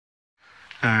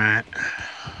Alright,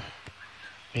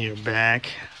 we are back.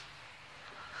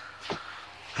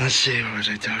 Let's see, what was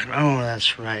I talking about? Oh,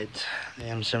 that's right, the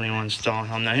M71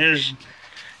 Stahlhelm. Now here's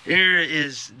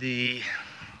the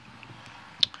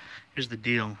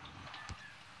deal.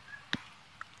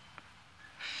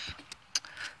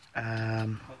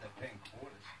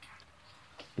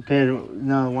 You paid,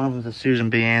 no, one of them's a Susan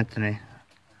B. Anthony,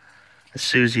 a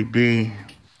Susie B.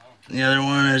 The other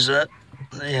one is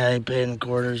yeah, he paid in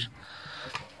quarters.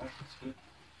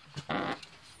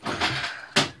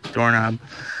 Doorknob.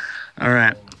 All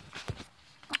right.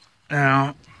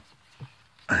 Now,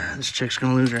 this chick's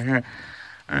gonna lose her hair.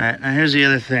 All right. Now, here's the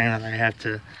other thing that I have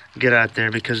to get out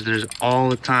there, because there's all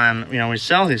the time, we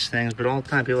sell these things, but all the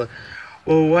time people are,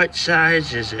 well, what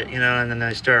size is it? And then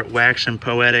they start waxing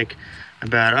poetic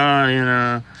about,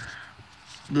 I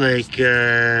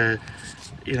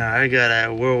got a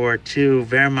World War II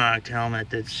Wehrmacht helmet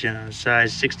that's,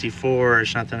 size 64 or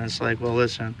something. It's like, well,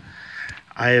 listen,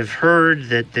 I have heard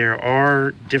that there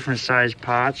are different size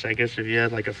pots. I guess if you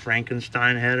had like a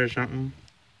Frankenstein head or something,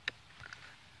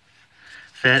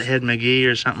 Fathead McGee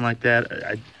or something like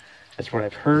that. That's what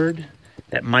I've heard.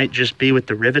 That might just be with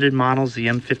the riveted models, the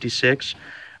M56.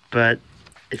 But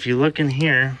if you look in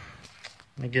here,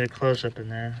 let me get a close-up in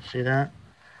there. See that?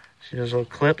 See those little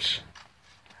clips?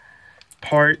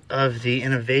 Part of the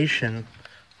innovation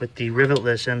with the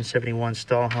rivetless M71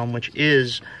 Stahlhelm, which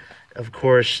is, of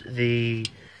course, the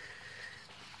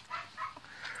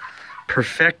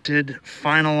perfected,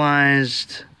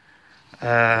 finalized,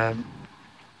 I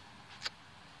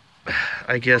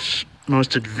guess,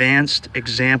 most advanced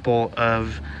example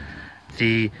of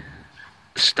the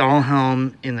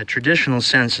Stahlhelm in the traditional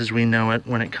sense as we know it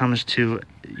when it comes to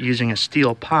using a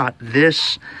steel pot.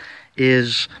 This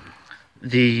is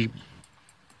the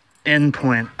end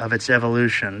point of its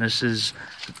evolution. This is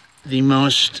the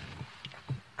most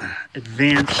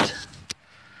advanced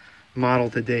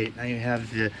model to date. Now you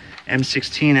have the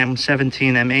M16,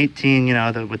 M17,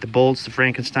 M18, with the bolts, the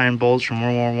Frankenstein bolts from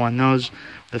World War I, those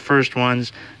the first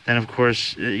ones. Then, of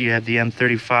course, you have the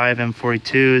M35,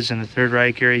 M42s in the Third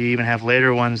Reich era. You even have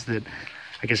later ones that,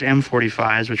 I guess,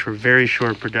 M45s, which were very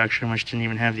short production, which didn't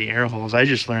even have the air holes. I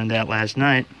just learned that last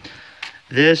night.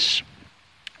 This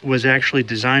was actually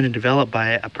designed and developed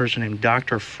by a person named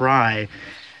Dr. Fry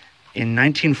in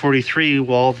 1943,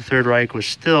 while the Third Reich was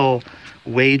still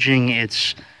waging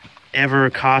its ever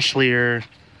costlier,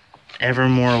 ever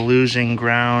more losing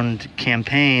ground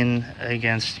campaign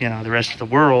against, the rest of the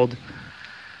world.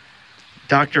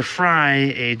 Dr. Fry,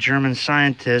 a German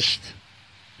scientist,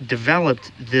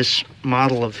 developed this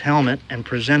model of helmet and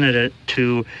presented it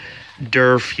to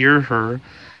Der Führer.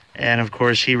 And of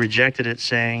course, he rejected it,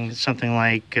 saying something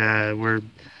like, we're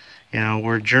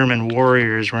German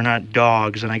warriors, we're not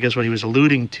dogs. And I guess what he was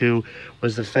alluding to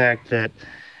was the fact that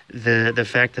the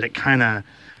fact that it kind of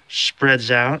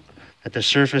spreads out at the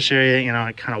surface area,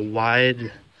 it kind of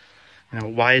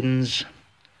widens.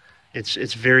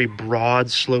 It's very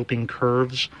broad sloping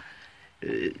curves.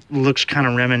 It looks kind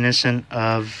of reminiscent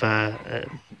of,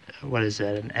 what is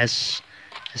that, an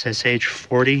SSH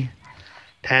 40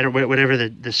 pattern, whatever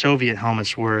the Soviet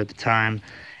helmets were at the time.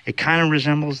 It kind of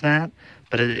resembles that,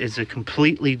 but it's a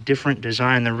completely different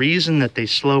design. The reason that they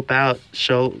slope out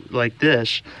so like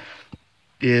this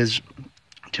is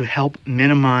to help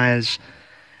minimize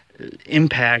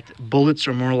impact. Bullets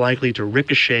are more likely to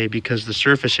ricochet because the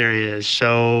surface area is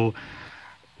so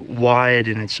wide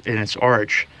in its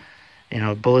arch.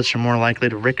 Bullets are more likely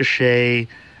to ricochet.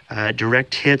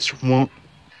 Direct hits won't.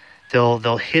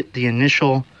 They'll hit the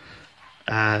initial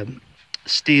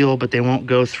steel, but they won't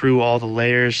go through all the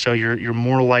layers. So you're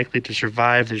more likely to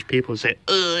survive. There's people who say,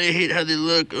 "Oh, I hate how they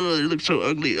look. Oh, they look so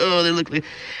ugly. Oh, they look like."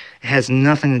 It has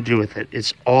nothing to do with it.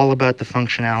 It's all about the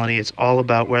functionality. It's all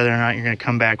about whether or not you're going to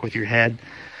come back with your head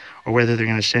or whether they're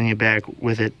going to send you back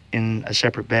with it in a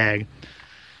separate bag.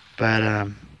 But,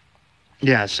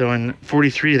 yeah, so in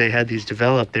 43, they had these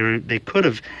developed. They could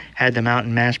have had them out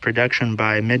in mass production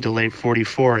by mid to late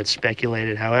 44, it's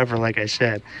speculated. However, like I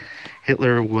said,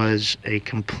 Hitler was a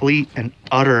complete and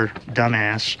utter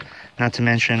dumbass, not to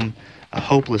mention a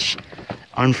hopeless,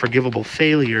 unforgivable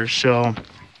failure. So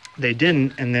they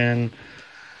didn't, and then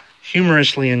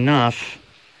humorously enough,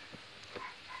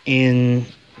 in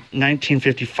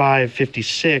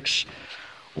 1955-56,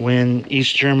 when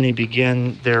East Germany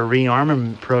began their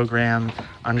rearmament program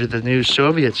under the new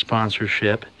Soviet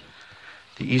sponsorship,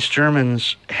 the East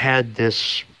Germans had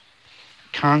this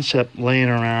concept laying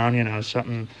around,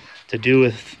 something to do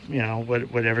with,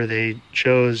 whatever they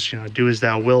chose, do as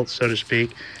thou wilt, so to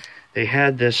speak. They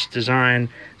had this design.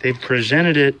 They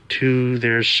presented it to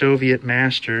their Soviet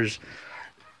masters.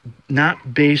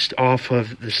 not based off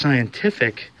of the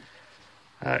scientific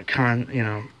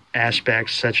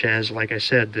aspects, such as, like I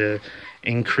said, the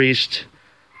increased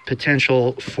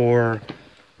potential for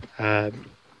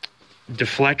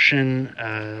deflection,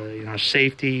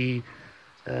 safety,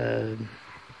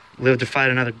 live to fight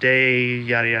another day,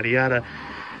 yada, yada, yada.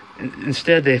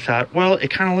 Instead, they thought, well, it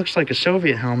kind of looks like a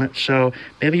Soviet helmet, so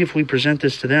maybe if we present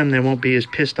this to them, they won't be as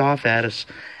pissed off at us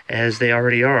as they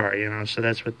already are, So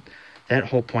that's what that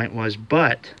whole point was.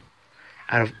 But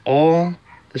out of all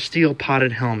the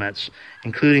steel-potted helmets,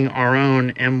 including our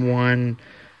own M1,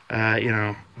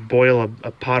 boil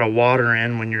a pot of water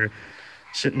in when you're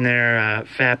sitting there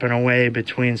fapping away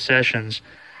between sessions,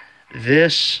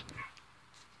 this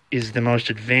is the most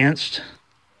advanced,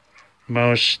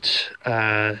 most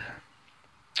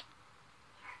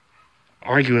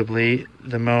arguably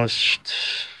the most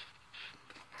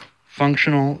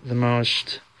functional, the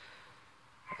most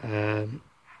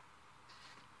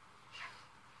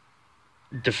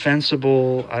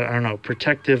defensible,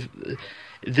 protective.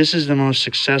 This is the most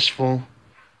successful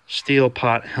steel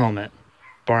pot helmet,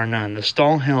 bar none. The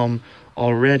Stahlhelm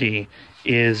already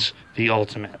is the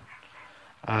ultimate.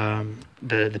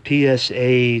 The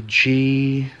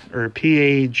PSAG or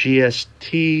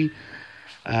PAGST,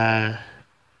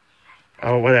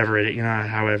 however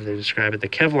they describe it, the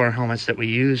Kevlar helmets that we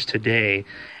use today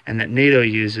and that NATO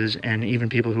uses, and even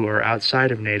people who are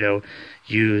outside of NATO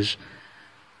use,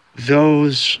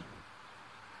 those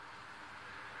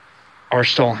are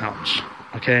Stahlhelms,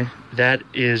 okay? That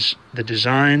is the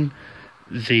design,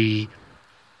 the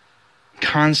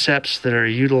concepts that are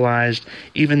utilized,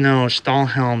 even though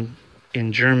Stahlhelm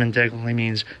in German technically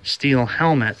means steel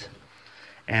helmet,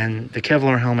 and the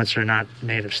Kevlar helmets are not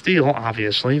made of steel,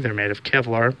 obviously. They're made of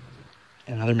Kevlar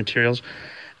and other materials.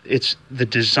 It's the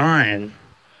design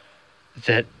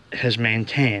that has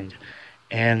maintained.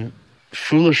 And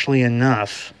foolishly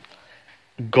enough,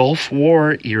 Gulf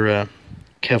War era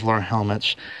Kevlar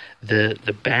helmets,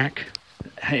 the back,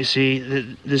 you see,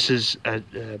 this is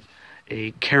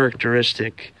a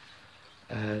characteristic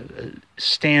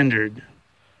standard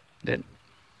that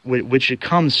which it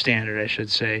comes standard, I should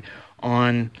say,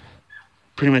 on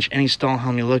pretty much any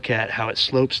Stahlhelm you look at, how it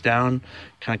slopes down,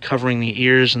 kind of covering the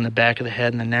ears and the back of the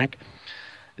head and the neck.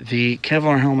 The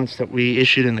Kevlar helmets that we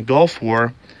issued in the Gulf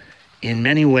War, in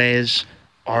many ways,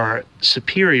 are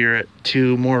superior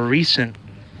to more recent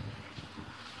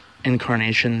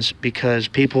incarnations, because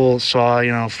people saw,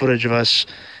 footage of us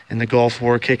in the Gulf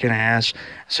War kicking ass,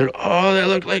 said, oh, they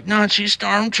look like Nazi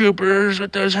stormtroopers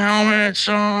with those helmets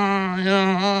on.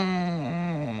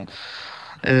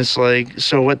 And it's like,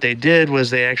 so what they did was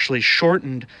they actually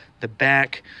shortened the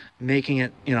back, making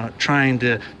it, trying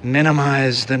to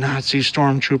minimize the Nazi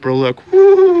stormtrooper look.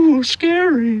 Woo,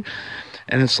 scary.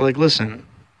 And it's like, listen,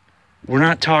 we're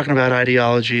not talking about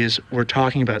ideologies. We're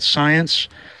talking about science.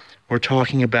 We're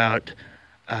talking about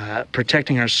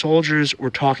protecting our soldiers.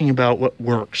 We're talking about what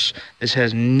works. This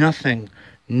has nothing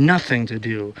to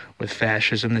do with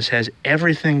fascism. This has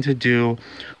everything to do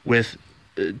with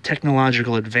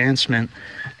technological advancement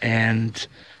and,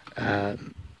 I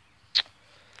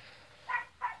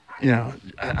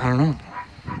don't know,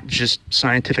 just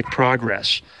scientific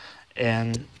progress.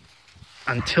 And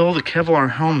until the Kevlar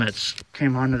helmets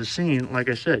came onto the scene, like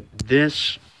I said,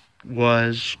 this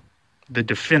was the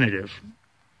definitive.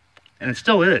 And it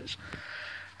still is.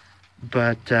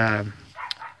 But,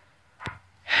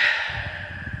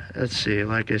 let's see,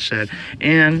 like I said.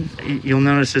 And you'll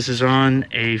notice this is on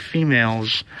a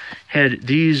female's head.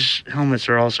 These helmets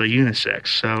are also unisex.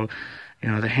 So,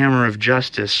 the hammer of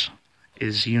justice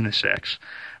is unisex.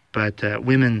 But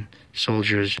women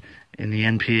soldiers in the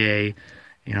NPA,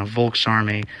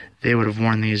 Volksarmy, they would have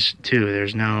worn these too.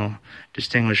 There's no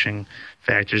distinguishing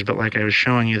factors. But like I was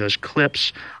showing you, those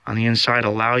clips on the inside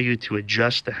allow you to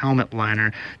adjust the helmet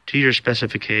liner to your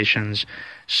specifications.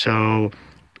 So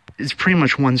it's pretty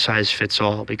much one size fits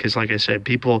all, because like I said,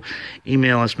 people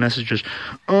email us messages,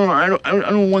 oh, I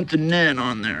don't want the net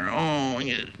on there. Oh,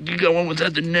 you got one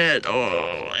without the net.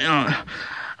 Oh,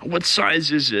 what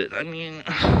size is it? I mean,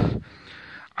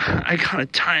 I got a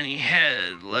tiny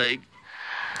head. Like,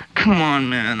 come on,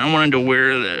 man, I wanted to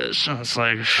wear this. So it's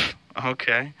like,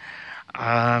 okay.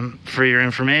 For your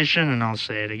information, and I'll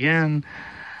say it again,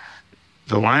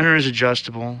 the liner is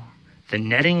adjustable. The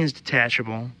netting is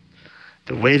detachable.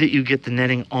 The way that you get the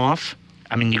netting off,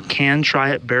 I mean, you can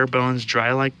try it bare bones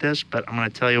dry like this, but I'm going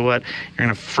to tell you what, you're going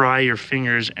to fry your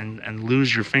fingers and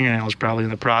lose your fingernails probably in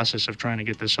the process of trying to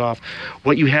get this off.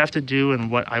 What you have to do, and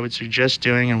what I would suggest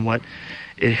doing, and what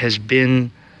it has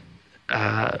been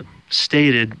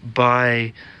stated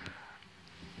by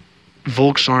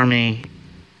Volksarmy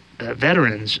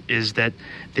veterans is that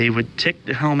they would take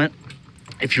the helmet.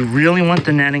 If you really want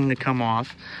the netting to come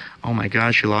off, oh my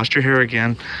gosh, you lost your hair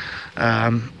again.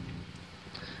 Hang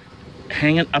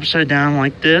it upside down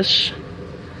like this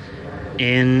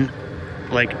in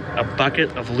like a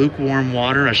bucket of lukewarm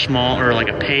water, a small, or like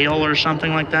a pail or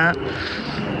something like that.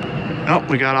 Oh,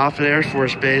 we got off the Air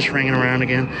Force Base, ringing around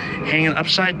again. Hang it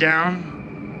upside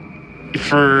down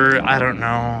for, I don't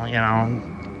know,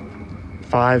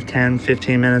 5, 10,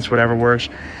 15 minutes, whatever works,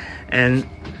 and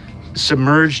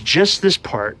submerge just this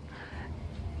part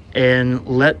and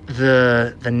let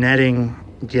the netting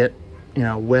get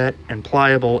wet and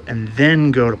pliable, and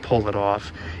then go to pull it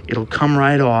off. It'll come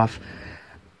right off.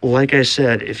 Like I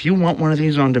said, if you want one of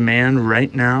these on demand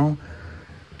right now,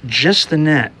 just the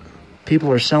net,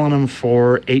 people are selling them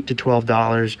for $8 to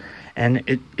 $12, and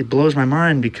it blows my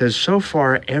mind because so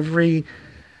far every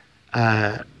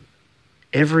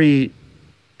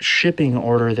shipping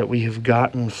order that we have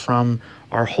gotten from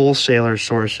our wholesaler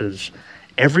sources,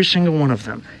 every single one of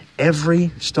them, every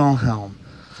Stahlhelm,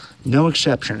 no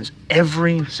exceptions,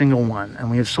 every single one, and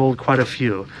we have sold quite a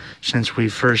few since we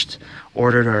first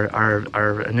ordered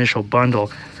our initial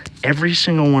bundle. Every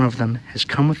single one of them has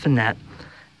come with the net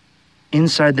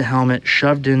inside the helmet,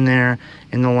 shoved in there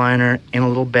in the liner, in a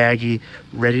little baggie,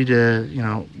 ready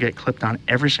to get clipped on,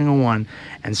 every single one.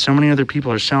 And so many other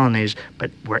people are selling these, but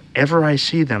wherever I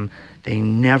see them, they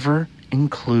never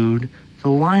include the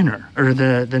liner or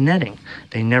the netting.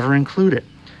 They never include it.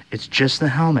 It's just the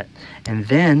helmet. And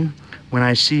then when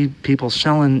I see people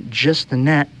selling just the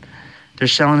net, they're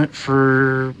selling it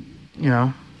for,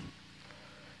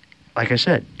 like I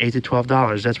said, $8 to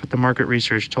 $12. That's what the market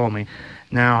research told me.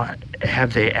 Now,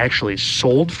 have they actually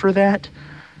sold for that?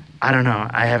 I don't know.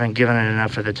 I haven't given it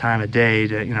enough of the time of day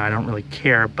to, I don't really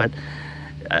care, but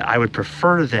I would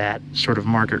prefer that sort of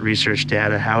market research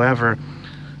data. However,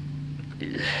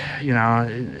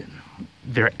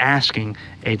 they're asking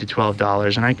 $8 to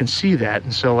 $12, and I can see that.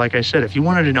 And so, like I said, if you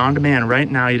wanted it on demand right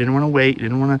now, you didn't want to wait, you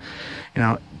didn't want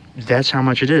to, that's how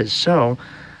much it is. So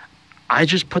I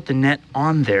just put the net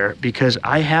on there because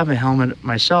I have a helmet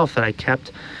myself that I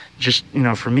kept just,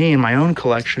 for me in my own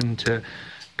collection to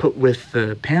put with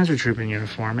the Panzer Trooper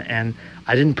uniform, and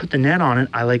I didn't put the net on it.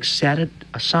 I sat it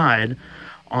aside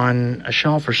on a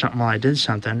shelf or something while I did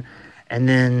something, and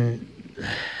then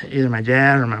either my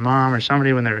dad or my mom or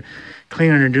somebody, when they're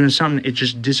cleaning or doing something, it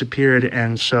just disappeared.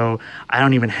 And so I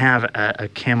don't even have a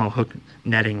camo hook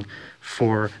netting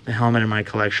for the helmet in my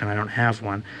collection. I don't have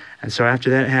one. And so after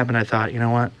that happened, I thought, you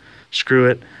know what, screw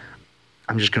it.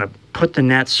 I'm just going to put the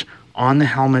nets on the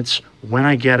helmets when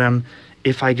I get them,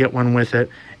 if I get one with it,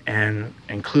 and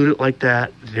include it like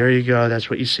that. There you go. That's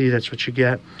what you see. That's what you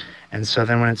get. And so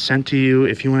then when it's sent to you,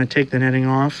 if you want to take the netting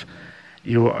off,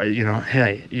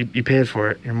 hey, you paid for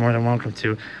it. You're more than welcome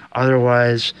to.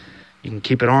 Otherwise, you can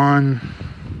keep it on.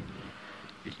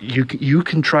 You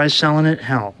can try selling it.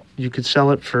 Hell, you could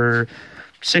sell it for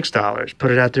 $6. Put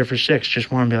it out there for $6.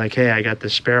 Just want to be like, hey, I got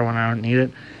this spare one. I don't need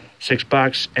it.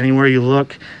 $6. Anywhere you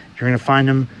look, you're going to find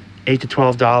them $8 to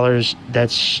 $12.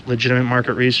 That's legitimate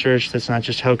market research. That's not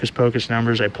just hocus pocus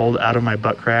numbers I pulled out of my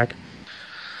butt crack.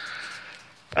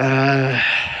 Yeah.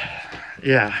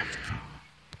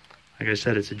 Like I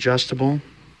said, it's adjustable.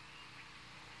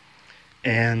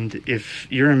 And if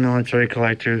you're a military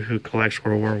collector who collects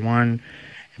World War I,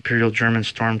 Imperial German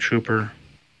Stormtrooper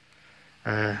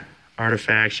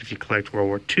artifacts, if you collect World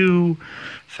War II,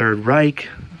 Third Reich,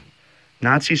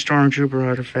 Nazi Stormtrooper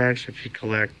artifacts, if you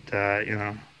collect,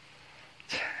 hell,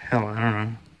 I don't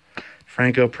know,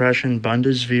 Franco-Prussian,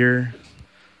 Bundeswehr,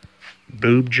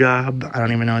 boob job, I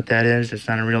don't even know what that is. It's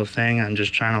not a real thing. I'm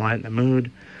just trying to lighten the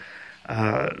mood.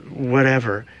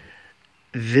 Whatever.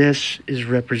 This is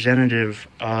representative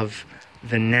of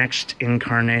the next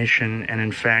incarnation, and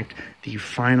in fact, the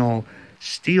final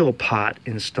steel pot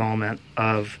installment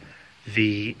of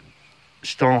the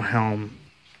Stahlhelm,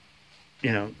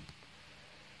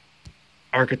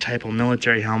 archetypal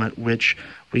military helmet, which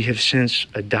we have since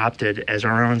adopted as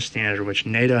our own standard, which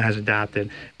NATO has adopted.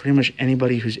 Pretty much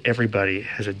anybody who's everybody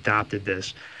has adopted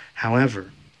this. However,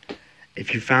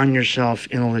 if you found yourself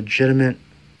in a legitimate,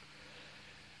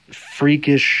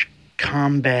 freakish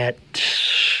combat,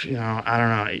 I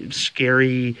don't know,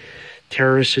 scary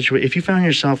terrorist situation, if you found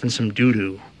yourself in some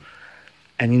doo-doo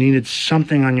and you needed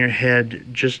something on your head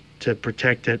just to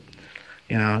protect it,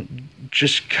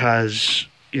 just because,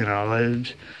 you're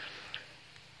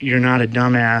not a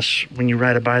dumbass. When you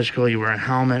ride a bicycle, you wear a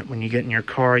helmet. When you get in your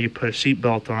car, you put a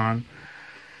seatbelt on.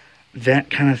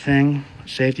 That kind of thing,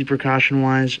 safety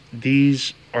precaution-wise,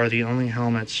 these are the only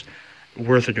helmets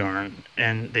worth a darn,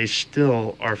 and they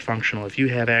still are functional. If you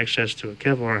have access to a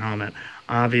Kevlar helmet,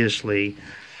 obviously,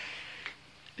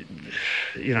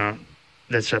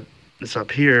 that's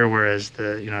up here, whereas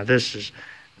this is,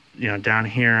 down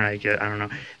here. I don't know.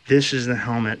 This is the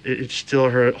helmet. It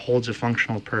still holds a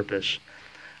functional purpose.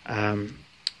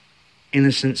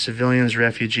 Innocent civilians,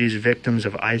 refugees, victims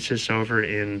of ISIS over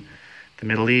in the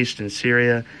Middle East and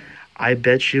Syria. I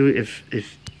bet you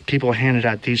if people handed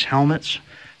out these helmets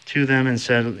to them and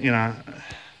said,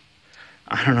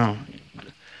 I don't know,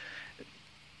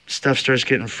 stuff starts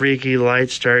getting freaky,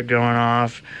 lights start going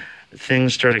off,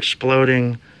 things start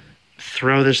exploding,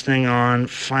 throw this thing on,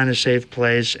 find a safe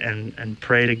place, and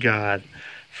pray to God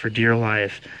for dear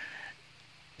life.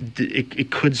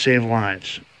 It could save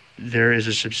lives. There is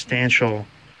a substantial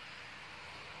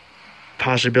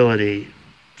possibility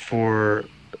for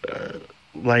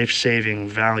life-saving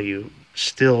value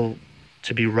still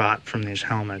to be wrought from these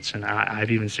helmets. And I've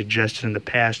even suggested in the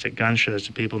past at gun shows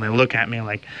to people, and they look at me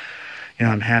like,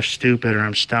 I'm half stupid or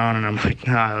I'm stoned, and I'm like,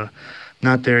 nah,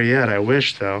 not there yet. I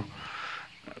wish, though.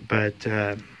 But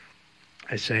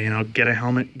I say, get a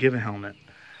helmet, give a helmet.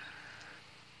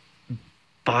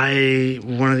 Buy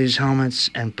one of these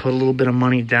helmets and put a little bit of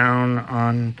money down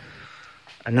on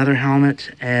another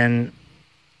helmet. And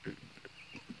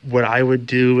what I would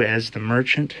do as the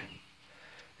merchant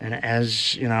and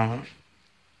as,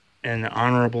 an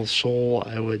honorable soul,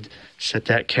 I would set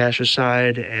that cash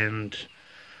aside, and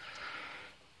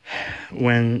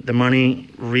when the money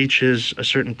reaches a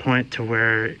certain point to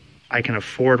where I can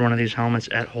afford one of these helmets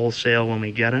at wholesale when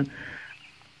we get it,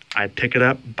 I pick it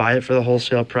up, buy it for the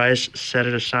wholesale price, set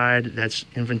it aside. That's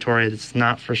inventory that's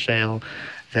not for sale.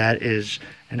 That is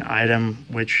an item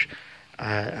which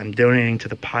I'm donating to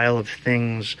the pile of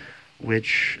things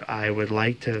which I would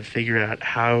like to figure out,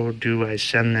 how do I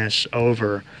send this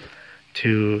over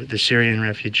to the Syrian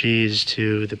refugees,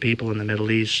 to the people in the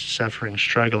Middle East suffering,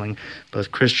 struggling,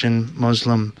 both Christian,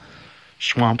 Muslim,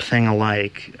 swamp thing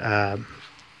alike.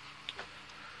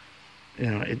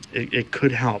 It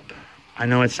could help. I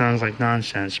know it sounds like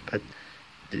nonsense, but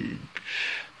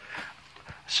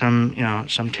some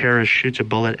terrorist shoots a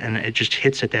bullet and it just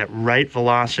hits at that right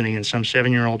velocity, and some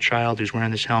 7-year-old child who's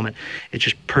wearing this helmet, it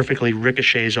just perfectly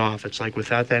ricochets off. It's like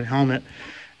without that helmet,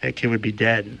 that kid would be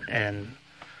dead. And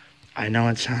I know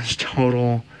it sounds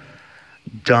total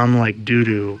dumb like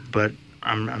doo-doo, but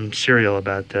I'm serial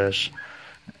about this.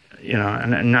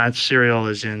 And not serial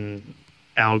as in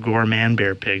Al Gore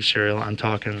Man-Bear Pig cereal. I'm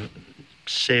talking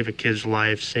save a kid's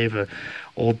life, save a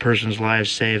old person's life,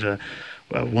 save a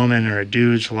woman or a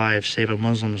dude's life, save a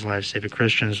Muslim's life, save a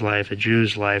Christian's life, a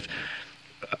Jew's life,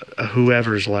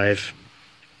 whoever's life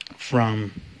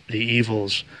from the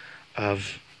evils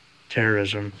of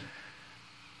terrorism.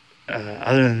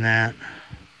 Other than that,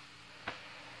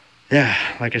 yeah,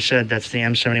 like I said, that's the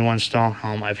M71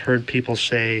 Stahlhelm. I've heard people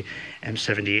say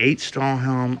M78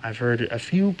 Stahlhelm. I've heard a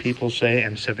few people say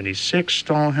M76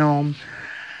 Stahlhelm.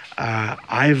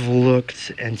 I've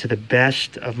looked, and to the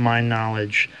best of my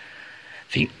knowledge,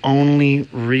 the only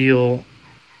real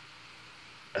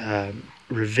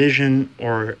revision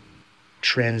or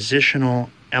transitional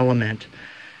element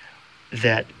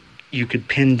that you could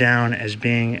pin down as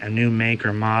being a new make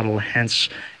or model, hence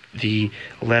the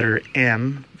letter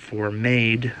M for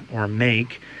made or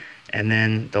make, and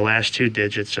then the last 2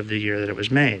 digits of the year that it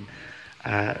was made.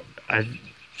 I've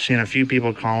seen a few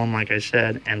people call them, like I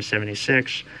said,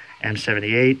 M76,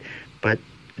 M78, but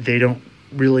they don't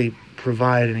really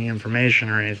provide any information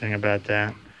or anything about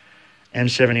that.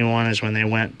 M71 is when they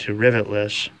went to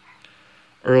rivetless.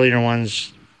 Earlier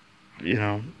ones,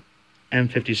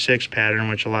 M56 pattern,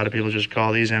 which a lot of people just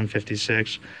call these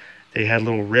M56, they had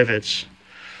little rivets,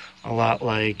 a lot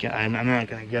like, I'm not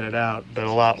going to get it out, but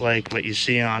a lot like what you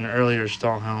see on earlier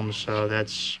Stahlhelms. So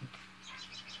that's,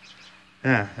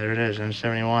 yeah, there it is,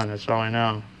 M71. That's all I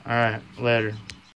know. All right, later.